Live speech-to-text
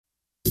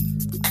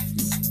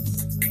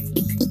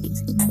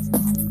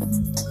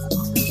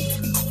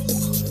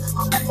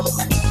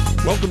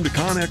Welcome to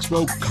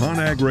ConExpo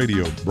ConAg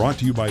Radio, brought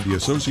to you by the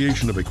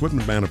Association of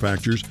Equipment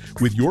Manufacturers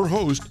with your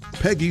host,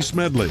 Peggy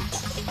Smedley.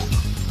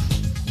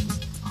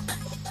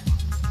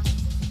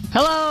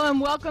 Hello and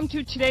welcome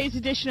to today's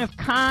edition of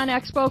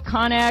ConExpo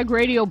ConAg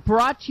Radio,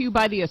 brought to you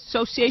by the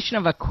Association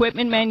of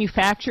Equipment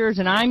Manufacturers,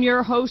 and I'm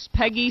your host,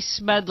 Peggy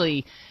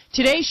Smedley.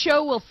 Today's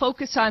show will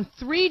focus on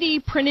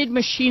 3D printed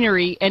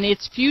machinery and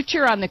its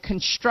future on the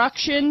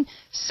construction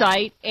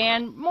site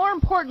and, more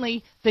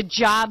importantly, the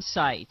job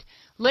site.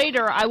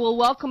 Later, I will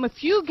welcome a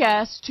few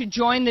guests to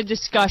join the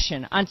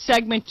discussion. On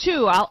segment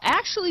 2, I'll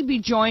actually be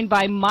joined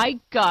by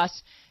Mike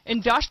Guss,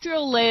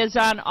 Industrial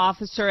Liaison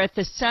Officer at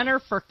the Center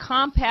for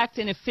Compact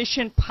and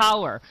Efficient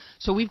Power.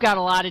 So we've got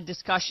a lot of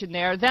discussion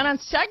there. Then on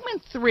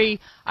segment 3,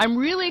 I'm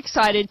really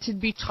excited to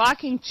be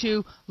talking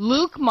to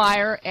Luke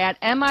Meyer at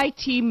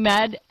MIT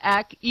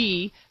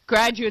MED-EC,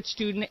 graduate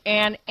student,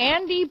 and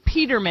Andy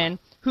Peterman,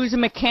 who's a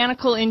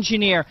mechanical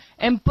engineer.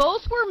 And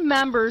both were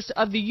members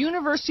of the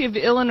University of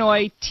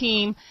Illinois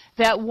team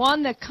that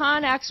won the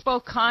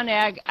ConExpo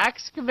ConAg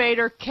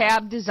Excavator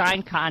Cab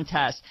Design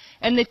Contest.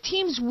 And the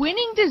team's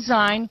winning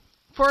design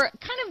for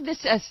kind of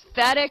this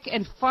aesthetic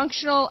and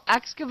functional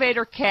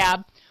excavator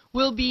cab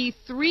will be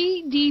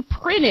 3D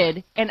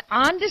printed and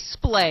on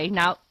display.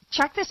 Now,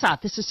 check this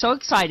out. This is so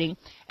exciting.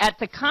 At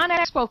the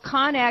ConExpo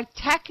ConAg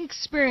Tech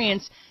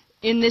Experience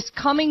in this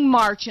coming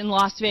March in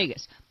Las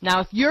Vegas. Now,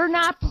 if you're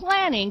not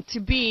planning to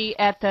be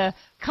at the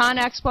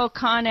ConExpo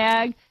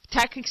ConAg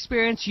Tech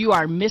Experience, you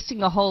are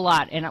missing a whole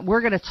lot, and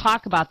we're going to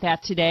talk about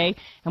that today,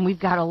 and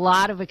we've got a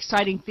lot of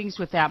exciting things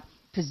with that,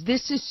 because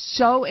this is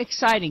so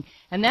exciting.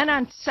 And then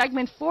on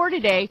segment 4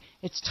 today,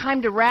 it's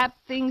time to wrap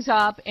things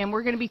up, and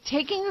we're going to be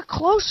taking a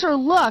closer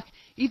look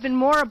even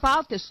more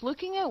about this,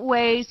 looking at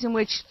ways in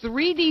which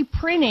 3D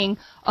printing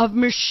of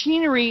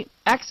machinery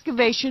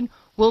excavation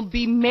will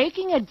be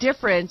making a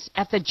difference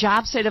at the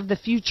job site of the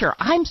future.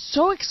 I'm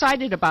so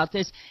excited about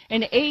this,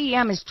 and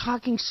AEM is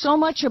talking so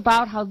much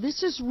about how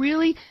this is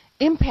really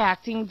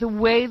impacting the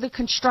way the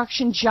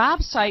construction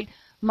job site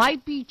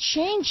might be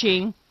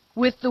changing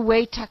with the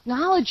way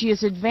technology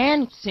is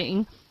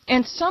advancing.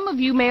 And some of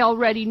you may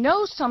already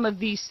know some of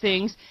these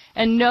things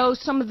and know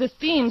some of the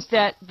themes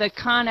that the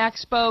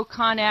ConExpo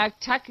ConAg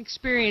Tech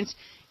Experience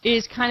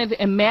is kind of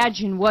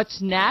imagine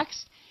what's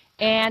next.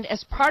 And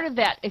as part of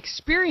that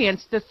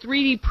experience, the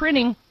 3D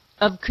printing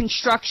of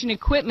construction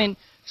equipment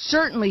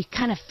certainly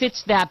kind of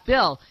fits that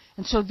bill.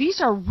 And so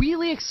these are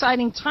really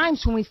exciting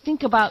times when we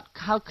think about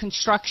how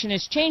construction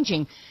is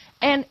changing.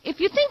 And if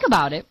you think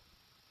about it,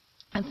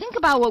 and think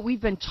about what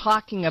we've been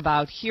talking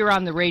about here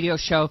on the radio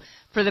show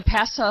for the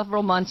past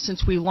several months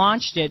since we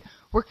launched it,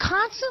 we're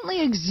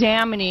constantly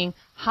examining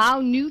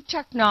how new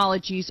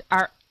technologies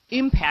are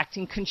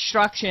impacting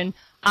construction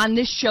on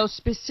this show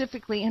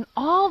specifically, and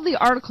all the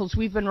articles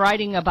we've been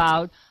writing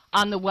about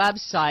on the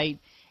website.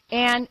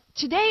 And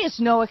today is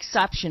no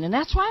exception, and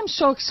that's why I'm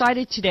so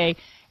excited today.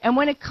 And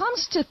when it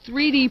comes to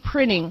 3D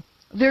printing,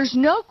 there's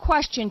no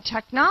question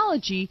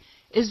technology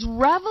is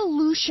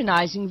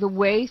revolutionizing the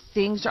way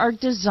things are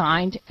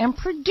designed and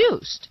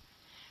produced.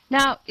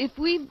 Now, if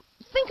we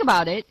think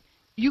about it,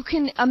 you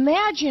can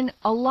imagine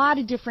a lot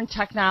of different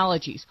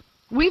technologies.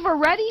 We've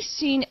already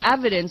seen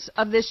evidence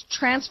of this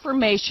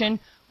transformation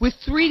with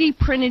 3D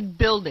printed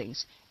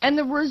buildings, and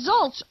the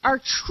results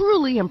are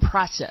truly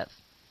impressive.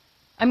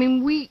 I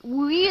mean,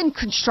 we in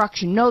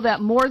construction know that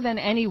more than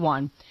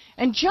anyone.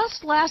 And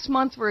just last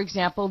month, for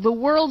example, the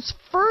world's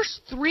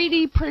first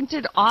 3D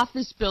printed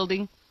office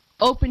building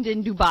opened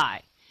in Dubai.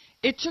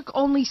 It took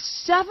only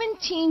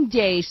 17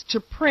 days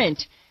to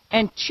print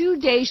and 2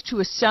 days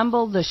to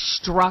assemble the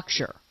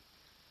structure.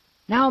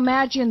 Now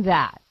imagine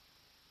that.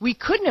 We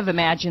couldn't have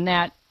imagined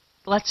that,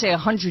 let's say,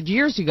 100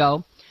 years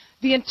ago.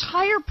 The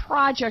entire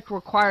project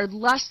required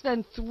less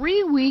than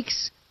 3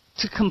 weeks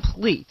to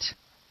complete.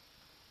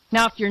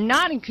 Now, if you're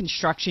not in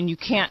construction, you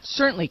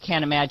certainly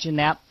can't imagine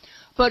that.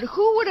 But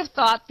who would have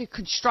thought the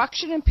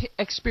construction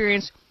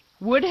experience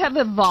would have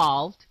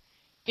evolved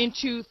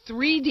into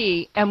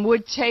 3D and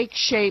would take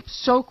shape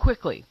so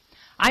quickly?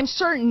 I'm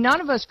certain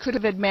none of us could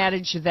have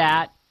imagined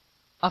that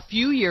a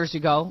few years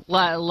ago,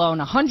 let alone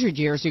 100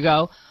 years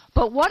ago.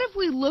 But what if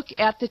we look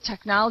at the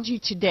technology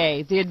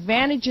today? The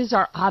advantages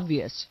are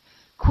obvious.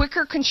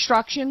 Quicker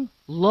construction,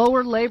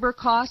 lower labor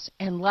costs,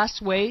 and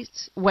less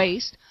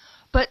waste.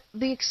 But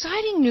the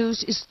exciting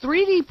news is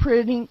 3D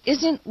printing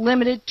isn't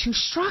limited to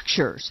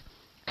structures.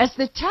 As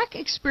the Tech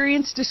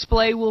Experience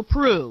display will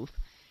prove,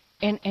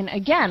 and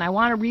again, I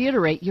want to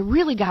reiterate, you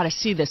really got to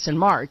see this in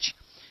March,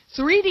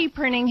 3D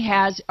printing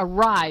has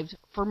arrived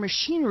for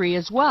machinery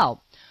as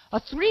well. A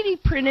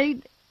 3D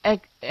printed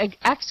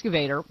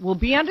excavator will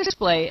be on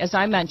display, as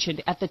I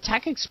mentioned, at the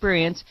Tech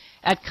Experience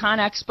at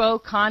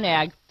ConExpo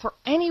ConAg for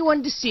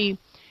anyone to see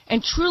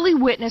and truly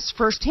witness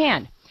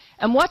firsthand.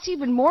 And what's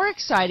even more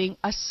exciting,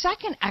 a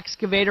second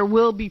excavator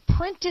will be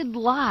printed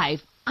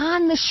live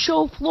on the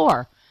show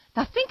floor.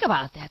 Now think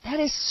about that.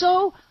 That is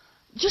so,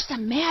 just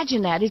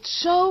imagine that.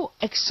 It's so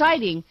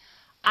exciting.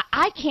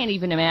 I can't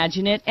even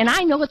imagine it, and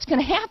I know it's going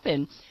to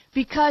happen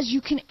because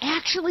you can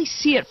actually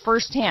see it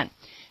firsthand.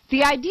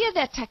 The idea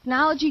that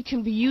technology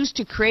can be used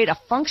to create a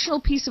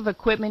functional piece of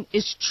equipment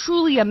is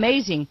truly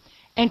amazing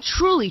and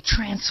truly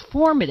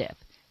transformative.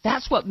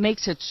 That's what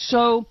makes it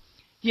so,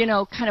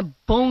 kind of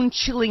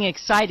bone-chilling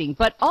exciting.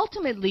 But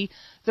ultimately,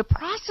 the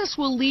process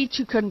will lead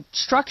to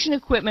construction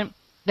equipment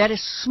that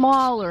is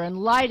smaller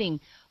and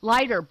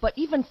lighter, but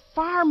even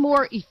far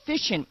more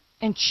efficient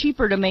and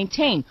cheaper to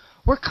maintain.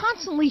 We're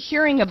constantly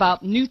hearing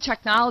about new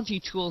technology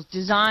tools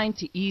designed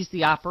to ease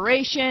the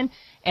operation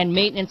and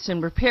maintenance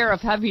and repair of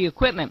heavy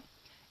equipment.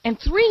 And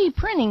 3D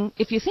printing,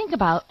 if you think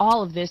about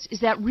all of this, is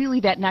that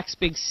next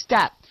big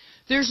step.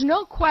 There's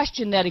no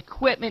question that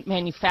equipment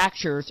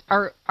manufacturers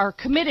are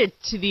committed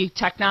to the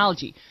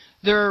technology.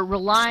 They're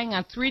relying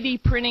on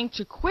 3D printing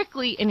to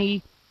quickly and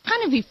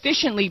kind of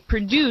efficiently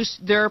produce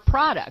their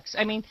products.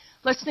 I mean,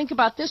 let's think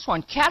about this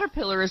one.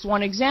 Caterpillar is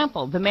one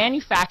example. The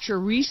manufacturer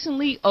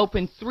recently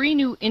opened 3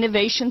 new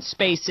innovation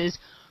spaces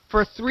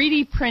for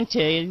 3D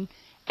printing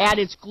at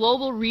its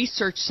Global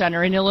Research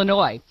Center in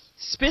Illinois.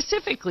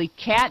 Specifically,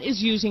 CAT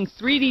is using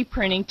 3D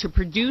printing to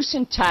produce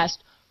and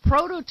test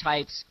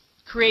prototypes,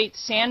 create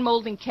sand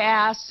molding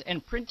casts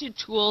and printed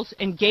tools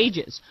and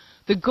gauges.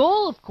 The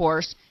goal, of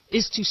course,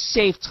 is to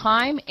save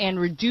time and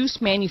reduce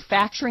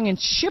manufacturing and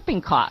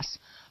shipping costs.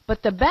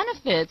 But the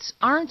benefits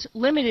aren't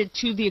limited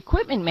to the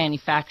equipment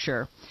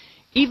manufacturer.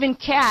 Even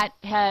CAT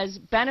has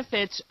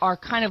benefits, are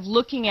kind of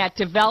looking at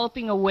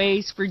developing a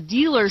ways for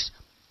dealers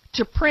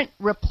to print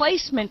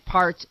replacement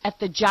parts at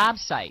the job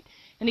site.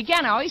 And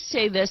again, I always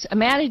say this,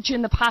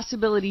 imagine the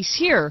possibilities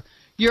here.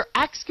 Your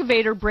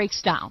excavator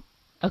breaks down.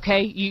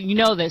 Okay, you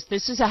know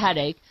this is a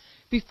headache.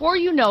 Before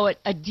you know it,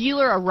 a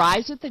dealer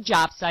arrives at the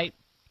job site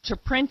to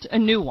print a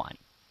new one.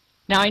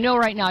 Now, I know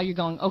right now you're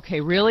going,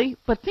 okay, really?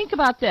 But think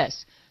about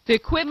this. The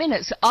equipment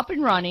is up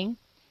and running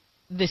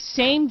the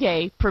same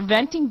day,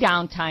 preventing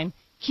downtime,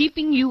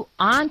 keeping you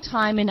on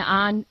time and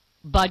on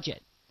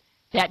budget.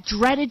 That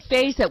dreaded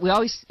phase that we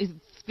always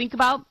think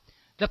about,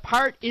 the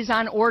part is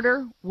on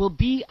order, will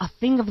be a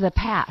thing of the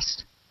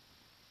past.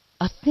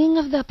 A thing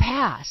of the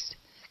past.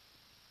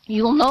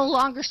 You'll no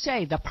longer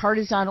say the part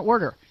is on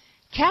order.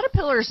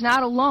 Caterpillar is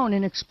not alone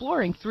in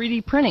exploring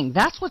 3D printing.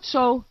 That's what's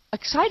so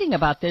exciting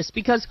about this,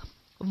 because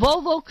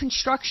Volvo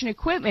Construction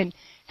Equipment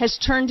has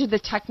turned to the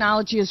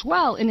technology as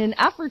well in an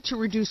effort to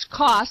reduce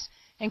costs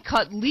and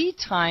cut lead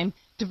time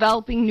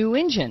developing new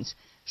engines.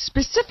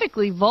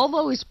 Specifically,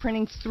 Volvo is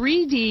printing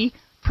 3D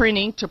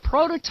printing to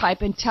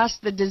prototype and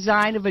test the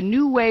design of a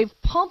new wave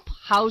pump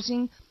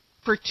housing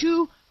for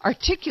 2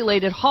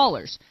 articulated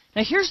haulers.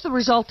 Now, here's the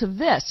result of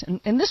this,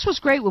 and this was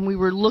great when we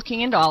were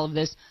looking into all of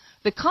this.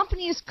 The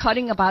company is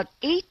cutting about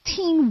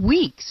 18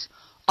 weeks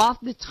off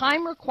the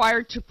time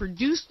required to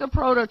produce the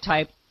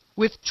prototype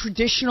with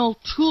traditional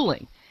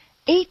tooling.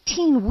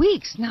 18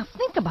 weeks. Now,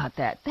 think about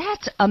that.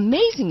 That's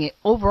amazing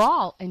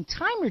overall in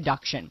time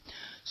reduction.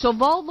 So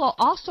Volvo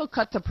also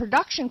cut the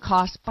production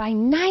cost by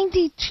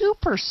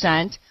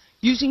 92%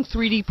 using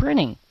 3D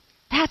printing.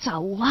 That's a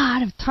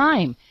lot of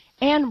time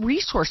and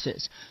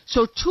resources.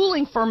 So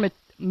tooling for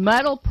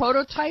metal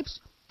prototypes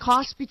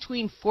costs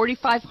between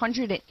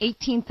 $4,500 and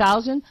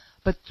 $18,000,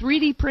 but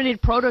 3D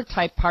printed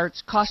prototype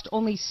parts cost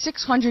only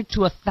 $600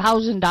 to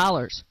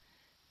 $1,000.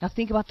 Now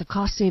think about the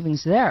cost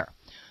savings there.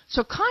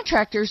 So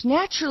contractors,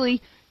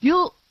 naturally,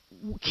 you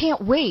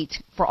can't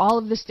wait for all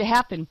of this to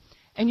happen,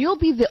 and you'll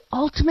be the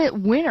ultimate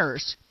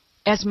winners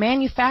as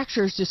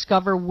manufacturers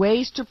discover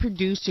ways to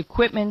produce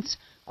equipment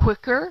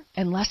quicker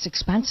and less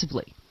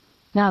expensively.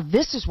 Now,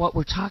 this is what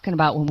we're talking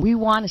about when we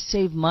want to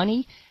save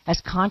money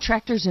as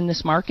contractors in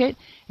this market,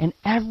 and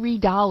every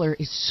dollar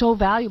is so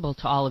valuable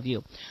to all of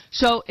you.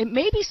 So it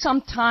may be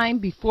some time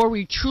before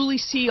we truly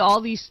see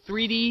all these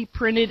 3D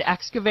printed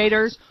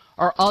excavators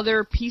or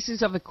other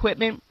pieces of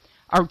equipment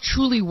are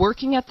truly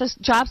working at this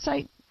job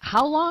site.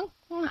 How long?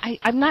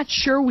 I'm not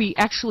sure we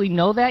actually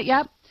know that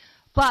yet.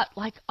 But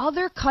like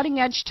other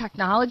cutting-edge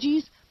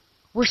technologies,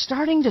 we're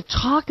starting to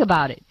talk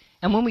about it.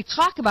 And when we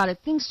talk about it,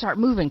 things start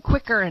moving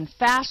quicker and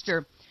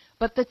faster.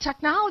 But the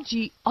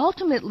technology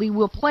ultimately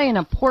will play an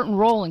important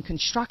role in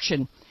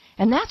construction.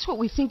 And that's what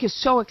we think is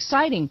so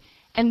exciting.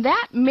 And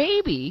that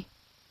maybe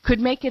could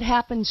make it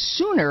happen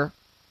sooner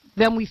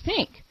than we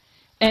think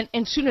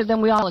and sooner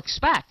than we all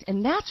expect.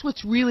 And that's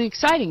what's really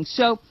exciting.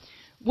 So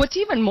what's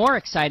even more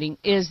exciting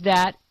is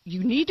that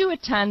you need to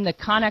attend the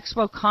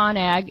ConExpo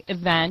ConAg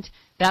event.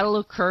 That'll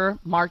occur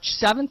March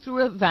 7th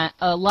through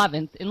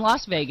 11th in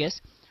Las Vegas.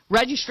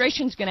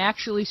 Registration is going to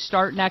actually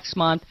start next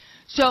month.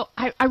 So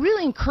I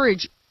really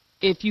encourage,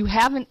 if you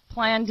haven't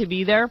planned to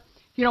be there,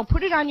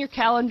 put it on your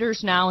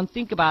calendars now and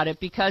think about it,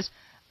 because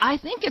I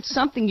think it's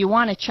something you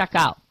want to check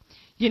out.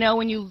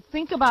 When you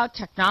think about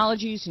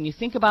technologies and you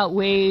think about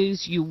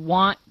ways you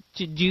want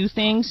to do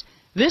things,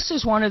 this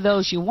is one of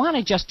those you want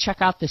to just check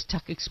out this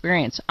tech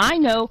experience. I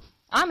know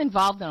I'm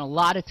involved in a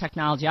lot of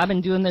technology. I've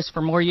been doing this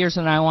for more years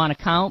than I want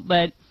to count,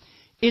 but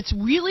it's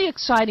really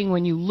exciting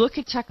when you look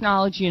at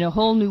technology in a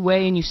whole new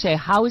way and you say,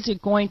 how is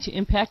it going to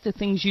impact the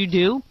things you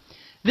do?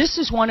 This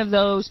is one of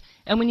those.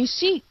 And when you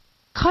see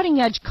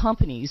cutting-edge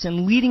companies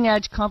and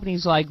leading-edge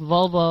companies like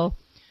Volvo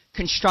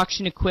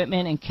construction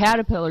equipment and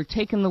Caterpillar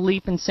taking the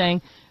leap and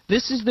saying,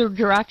 this is the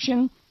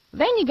direction,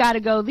 then you got to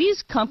go,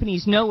 these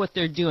companies know what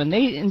they're doing.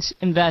 They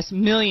invest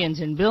millions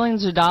and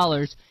billions of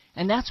dollars,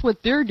 and that's what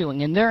they're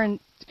doing. And they're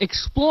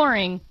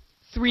exploring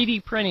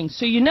 3D printing.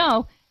 So you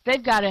know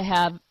they've got to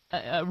have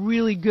a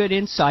really good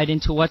insight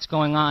into what's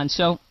going on.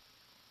 So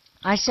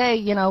I say,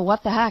 you know,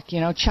 what the heck,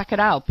 you know, check it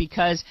out.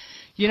 Because,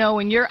 you know,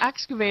 when your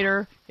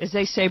excavator, as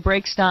they say,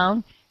 breaks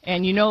down,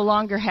 and you no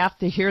longer have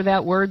to hear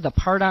that word, the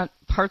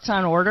parts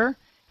on order,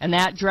 and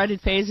that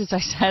dreaded phase, as I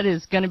said,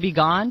 is going to be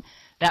gone.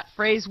 That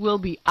phrase will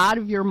be out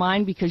of your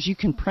mind because you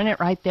can print it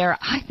right there.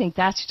 I think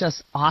that's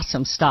just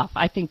awesome stuff.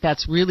 I think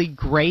that's really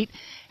great,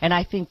 and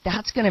I think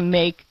that's going to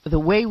make the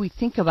way we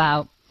think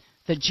about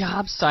the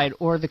job site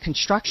or the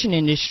construction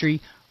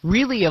industry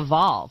really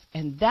evolve.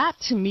 And that,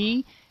 to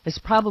me, is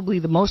probably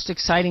the most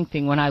exciting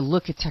thing when I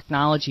look at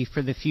technology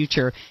for the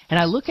future. And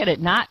I look at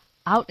it not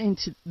out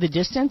into the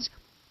distance,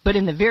 but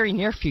in the very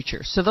near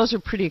future. So those are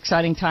pretty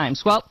exciting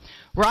times. Well,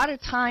 we're out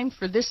of time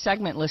for this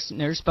segment,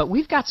 listeners, but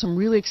we've got some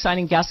really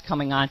exciting guests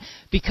coming on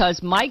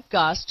because Mike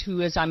Gust,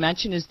 who, as I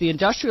mentioned, is the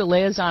Industrial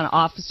Liaison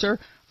Officer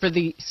for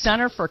the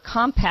Center for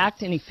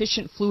Compact and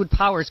Efficient Fluid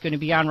Power, is going to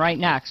be on right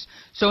next.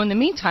 So in the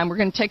meantime, we're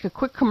going to take a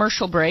quick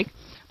commercial break,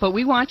 but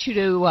we want you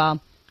to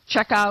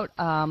check out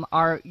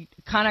our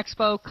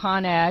ConExpo,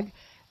 ConAg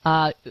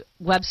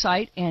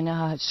website,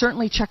 and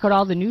certainly check out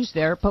all the news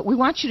there. But we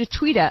want you to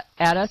tweet at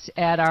us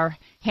at our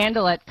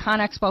handle at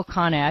ConExpo,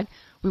 ConAg.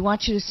 We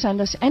want you to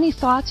send us any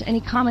thoughts, any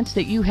comments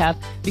that you have,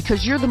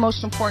 because you're the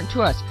most important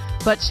to us.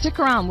 But stick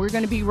around. We're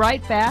going to be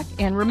right back.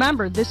 And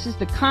remember, this is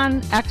the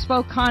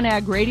ConExpo,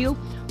 ConAg Radio,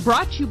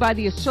 brought to you by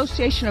the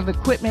Association of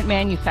Equipment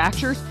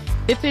Manufacturers.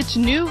 If it's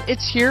new,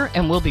 it's here,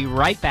 and we'll be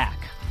right back.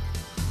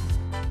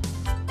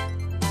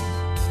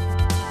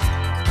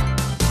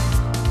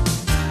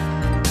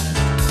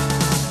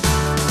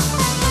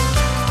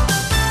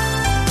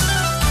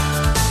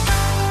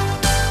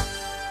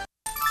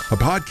 A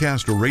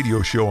podcast or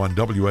radio show on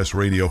WS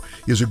Radio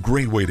is a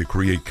great way to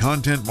create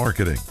content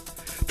marketing.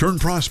 Turn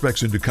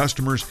prospects into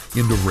customers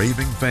into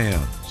raving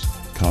fans.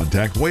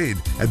 Contact Wade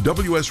at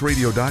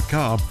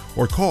WSRadio.com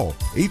or call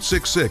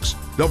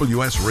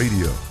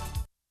 866-WS-RADIO.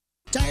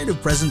 Tired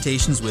of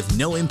presentations with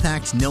no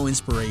impact, no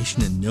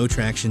inspiration, and no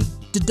traction?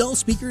 Do dull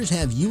speakers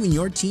have you and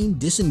your team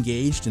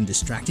disengaged and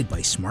distracted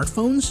by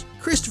smartphones?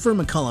 Christopher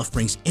McAuliffe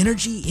brings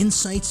energy,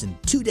 insights,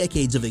 and 2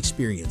 decades of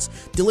experience,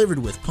 delivered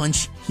with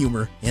punch,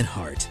 humor, and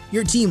heart.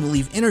 Your team will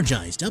leave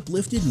energized,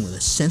 uplifted, and with a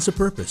sense of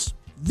purpose.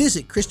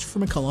 Visit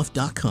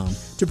ChristopherMcAuliffe.com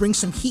to bring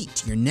some heat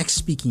to your next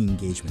speaking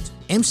engagement.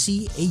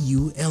 McAuliffe,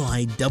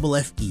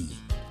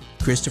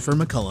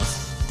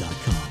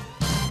 ChristopherMcAuliffe.com.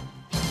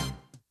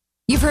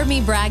 You've heard me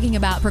bragging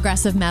about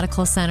Progressive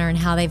Medical Center and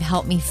how they've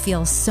helped me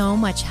feel so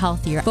much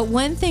healthier. But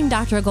one thing,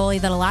 Dr.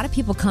 Agoli, that a lot of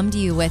people come to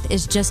you with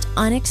is just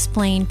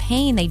unexplained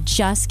pain. They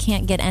just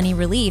can't get any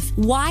relief.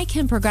 Why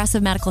can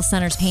Progressive Medical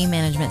Center's Pain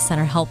Management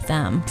Center help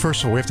them?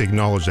 First of all, we have to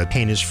acknowledge that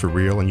pain is for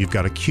real, and you've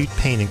got acute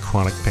pain and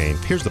chronic pain.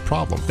 Here's the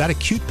problem. That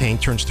acute pain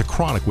turns to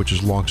chronic, which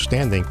is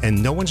long-standing,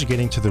 and no one's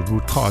getting to the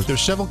root cause. There's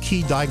several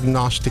key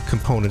diagnostic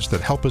components that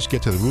help us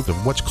get to the root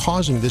of what's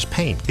causing this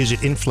pain. Is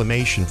it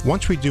inflammation?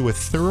 Once we do a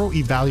thorough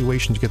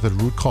evaluation to get to the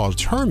root cause,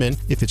 determine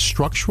if it's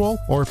structural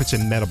or if it's a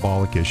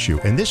metabolic issue.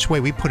 And this way,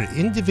 we put an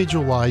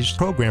individualized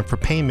program for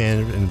pain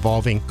management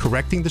involving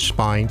correcting the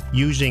spine,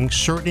 using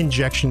certain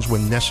injections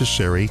when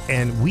necessary,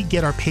 and we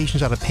get our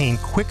patients out of pain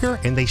quicker,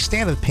 and they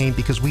stay out of pain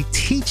because we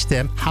teach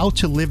them how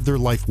to live their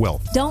life well.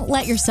 Don't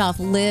let yourself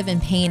live in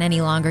pain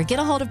any longer. Get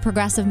a hold of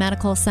Progressive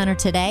Medical Center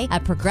today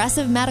at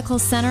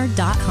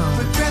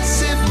ProgressiveMedicalCenter.com.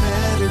 Progressive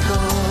Medical,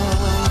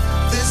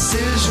 this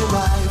is your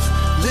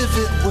life, live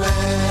it well.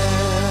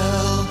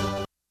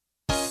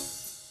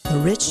 The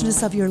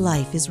richness of your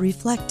life is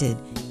reflected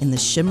in the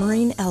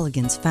shimmering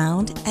elegance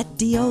found at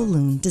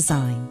Diolune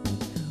Design.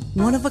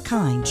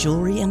 One-of-a-kind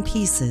jewelry and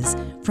pieces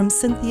from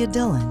Cynthia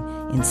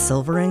Dillon in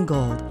silver and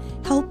gold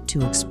help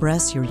to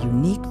express your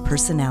unique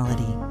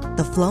personality.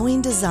 The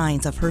flowing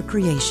designs of her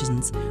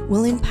creations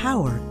will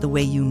empower the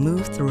way you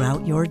move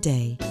throughout your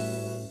day.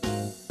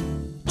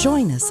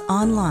 Join us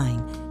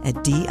online at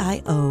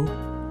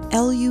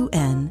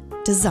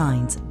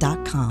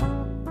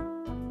DIOLUNdesigns.com.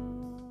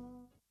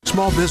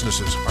 Small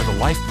businesses are the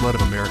lifeblood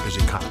of America's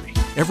economy.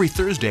 Every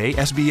Thursday,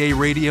 SBA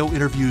Radio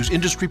interviews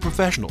industry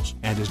professionals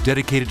and is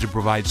dedicated to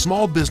provide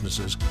small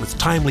businesses with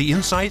timely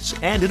insights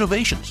and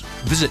innovations.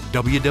 Visit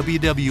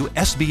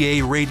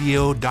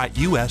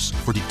www.sbaradio.us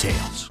for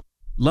details.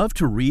 Love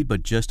to read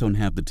but just don't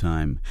have the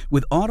time?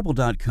 With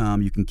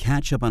Audible.com, you can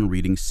catch up on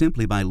reading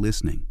simply by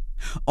listening.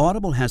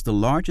 Audible has the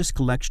largest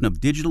collection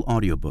of digital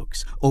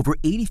audiobooks, over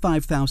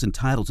 85,000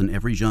 titles in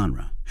every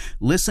genre.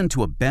 Listen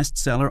to a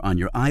bestseller on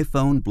your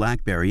iPhone,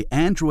 BlackBerry,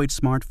 Android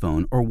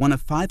smartphone, or one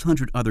of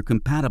 500 other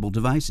compatible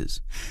devices.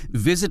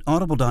 Visit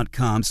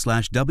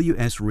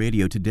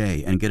audible.com/WSRadio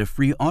today and get a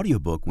free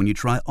audiobook when you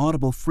try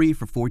Audible free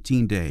for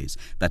 14 days.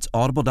 That's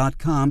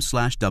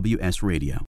audible.com/WSRadio.